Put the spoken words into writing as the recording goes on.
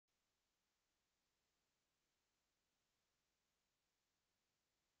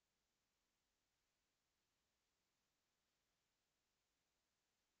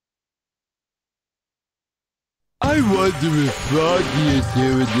wonder if Froggy is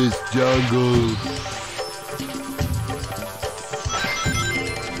here in this jungle.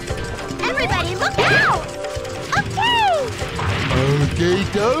 Everybody look out! Okay! Okay,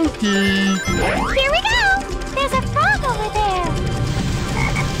 dokie. Here we go! There's a frog over there!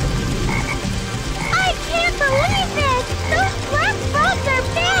 I can't believe this! Those black frogs are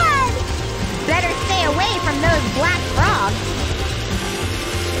bad! Better stay away from those black frogs.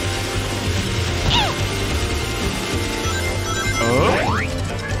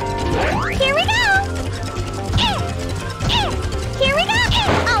 Here we go! Here we go!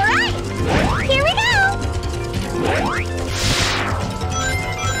 All right! Here we go!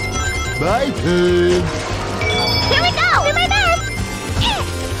 My turn. Here we go! Do my best!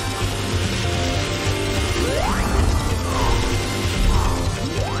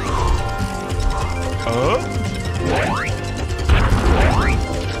 Huh?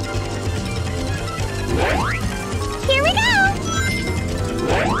 Here we go!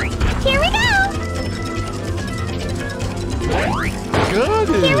 Here we go! Got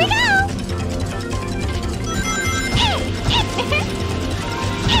it. Here we go!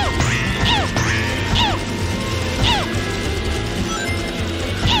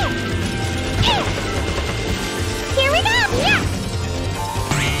 Here we go! Yeah!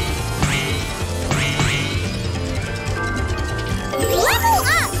 Level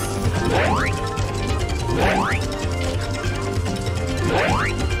up!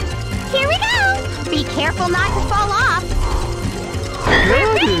 Here we go! Be careful not to fall off.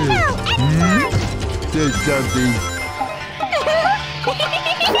 Got it. Excellent! There's something.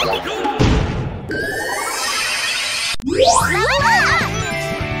 Level up!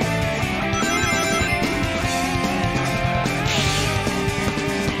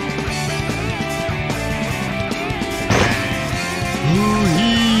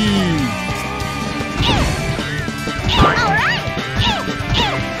 Woo-hee. All right!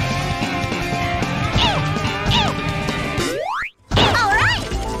 All right!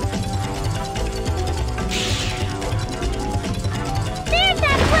 There's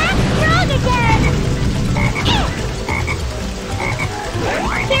that black frog again!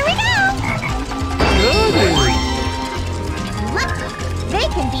 Here we go! Got it. Look! They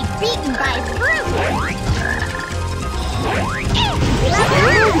can be beaten by fruit! Level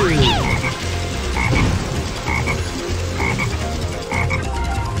up!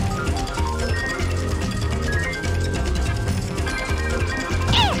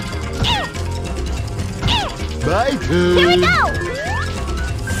 My turn. Here we go!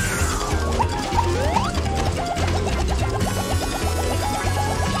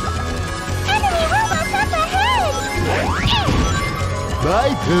 Enemy robots up ahead! My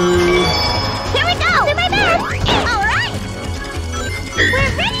turn. Here we go! Do my best! All right!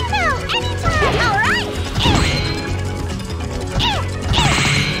 We're ready now! Anytime! All right!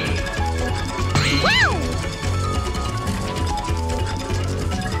 Wow!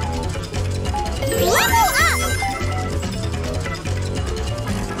 Level up!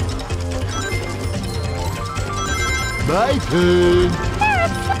 My turn.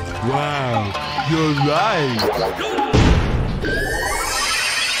 Wow, you're right.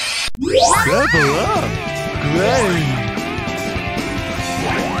 Level up. Great.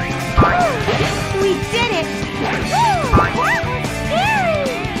 We did it! Woo! That was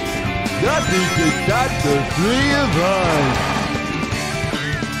scary! Nothing can stop the three of us.